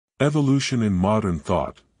Evolution in Modern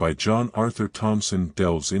Thought, by John Arthur Thomson,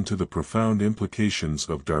 delves into the profound implications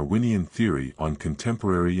of Darwinian theory on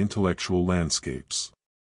contemporary intellectual landscapes.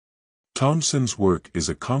 Thomson's work is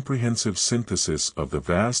a comprehensive synthesis of the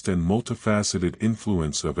vast and multifaceted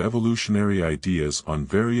influence of evolutionary ideas on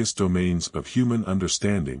various domains of human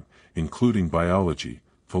understanding, including biology,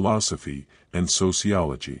 philosophy, and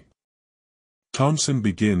sociology. Thomson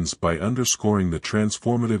begins by underscoring the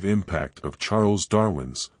transformative impact of Charles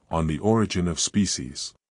Darwin's On the Origin of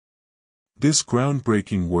Species. This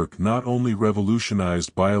groundbreaking work not only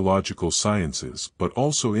revolutionized biological sciences but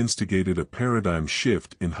also instigated a paradigm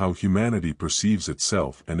shift in how humanity perceives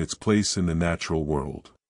itself and its place in the natural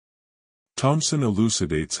world. Thomson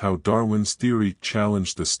elucidates how Darwin's theory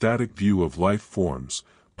challenged the static view of life forms,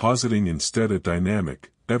 positing instead a dynamic,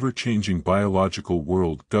 ever-changing biological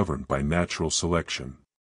world governed by natural selection.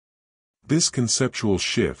 This conceptual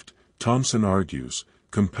shift, Thomson argues,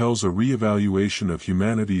 compels a reevaluation of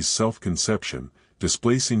humanity's self-conception,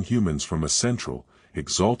 displacing humans from a central,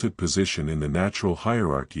 exalted position in the natural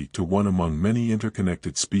hierarchy to one among many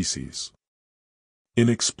interconnected species. In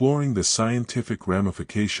exploring the scientific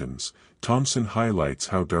ramifications, Thomson highlights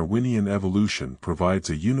how Darwinian evolution provides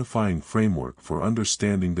a unifying framework for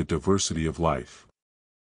understanding the diversity of life.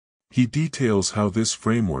 He details how this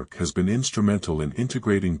framework has been instrumental in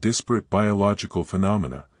integrating disparate biological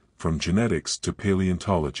phenomena, from genetics to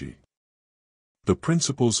paleontology. The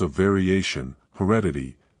principles of variation,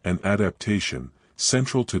 heredity, and adaptation,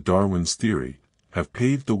 central to Darwin's theory, have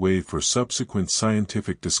paved the way for subsequent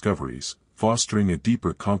scientific discoveries, fostering a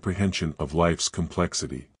deeper comprehension of life's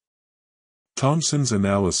complexity. Thomson's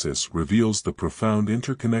analysis reveals the profound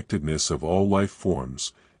interconnectedness of all life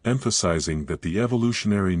forms, emphasizing that the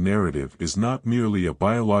evolutionary narrative is not merely a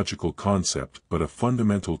biological concept but a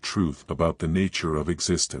fundamental truth about the nature of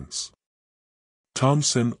existence.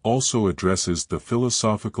 Thomson also addresses the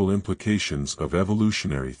philosophical implications of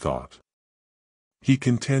evolutionary thought. He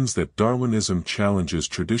contends that Darwinism challenges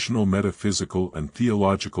traditional metaphysical and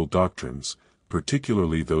theological doctrines,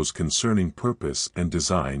 particularly those concerning purpose and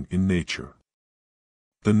design in nature.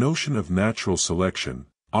 The notion of natural selection,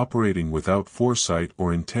 operating without foresight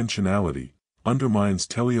or intentionality, undermines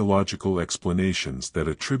teleological explanations that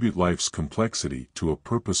attribute life's complexity to a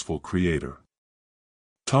purposeful creator.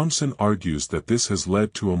 Thomson argues that this has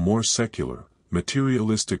led to a more secular,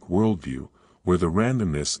 materialistic worldview, where the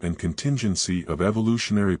randomness and contingency of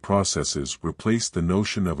evolutionary processes replace the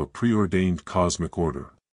notion of a preordained cosmic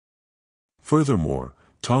order. Furthermore,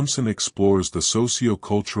 Thomson explores the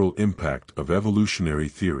socio-cultural impact of evolutionary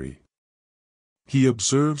theory. He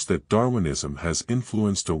observes that Darwinism has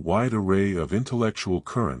influenced a wide array of intellectual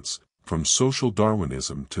currents, from social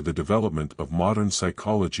Darwinism to the development of modern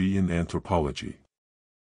psychology and anthropology.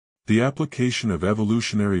 The application of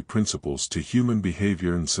evolutionary principles to human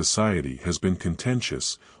behavior and society has been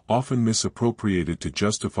contentious, often misappropriated to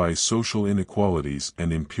justify social inequalities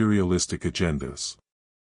and imperialistic agendas.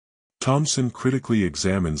 Thomson critically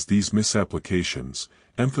examines these misapplications,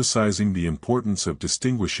 emphasizing the importance of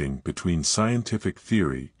distinguishing between scientific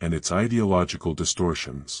theory and its ideological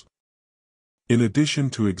distortions. In addition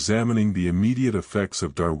to examining the immediate effects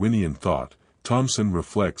of Darwinian thought, Thomson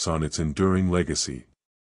reflects on its enduring legacy.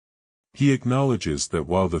 He acknowledges that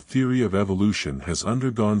while the theory of evolution has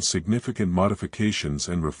undergone significant modifications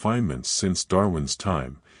and refinements since Darwin's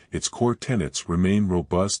time, its core tenets remain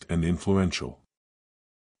robust and influential.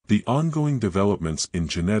 The ongoing developments in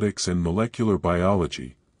genetics and molecular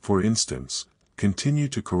biology, for instance, continue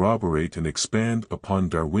to corroborate and expand upon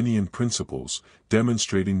Darwinian principles,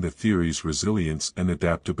 demonstrating the theory's resilience and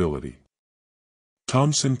adaptability.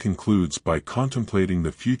 Thomson concludes by contemplating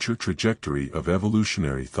the future trajectory of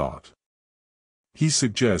evolutionary thought. He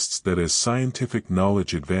suggests that as scientific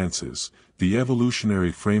knowledge advances, the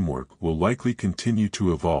evolutionary framework will likely continue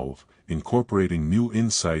to evolve, incorporating new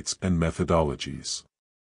insights and methodologies.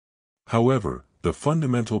 However, the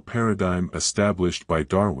fundamental paradigm established by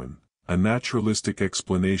Darwin, a naturalistic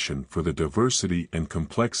explanation for the diversity and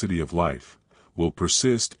complexity of life, will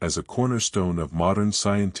persist as a cornerstone of modern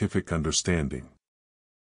scientific understanding.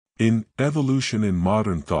 In Evolution in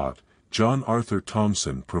Modern Thought, John Arthur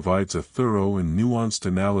Thomson provides a thorough and nuanced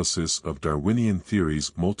analysis of Darwinian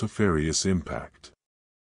theory's multifarious impact.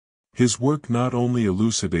 His work not only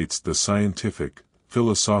elucidates the scientific,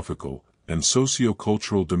 philosophical, and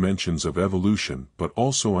socio-cultural dimensions of evolution but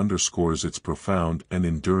also underscores its profound and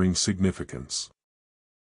enduring significance.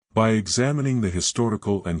 By examining the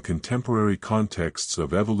historical and contemporary contexts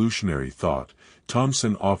of evolutionary thought,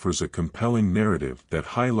 Thomson offers a compelling narrative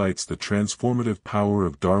that highlights the transformative power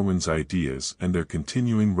of Darwin's ideas and their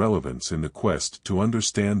continuing relevance in the quest to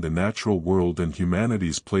understand the natural world and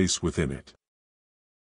humanity's place within it.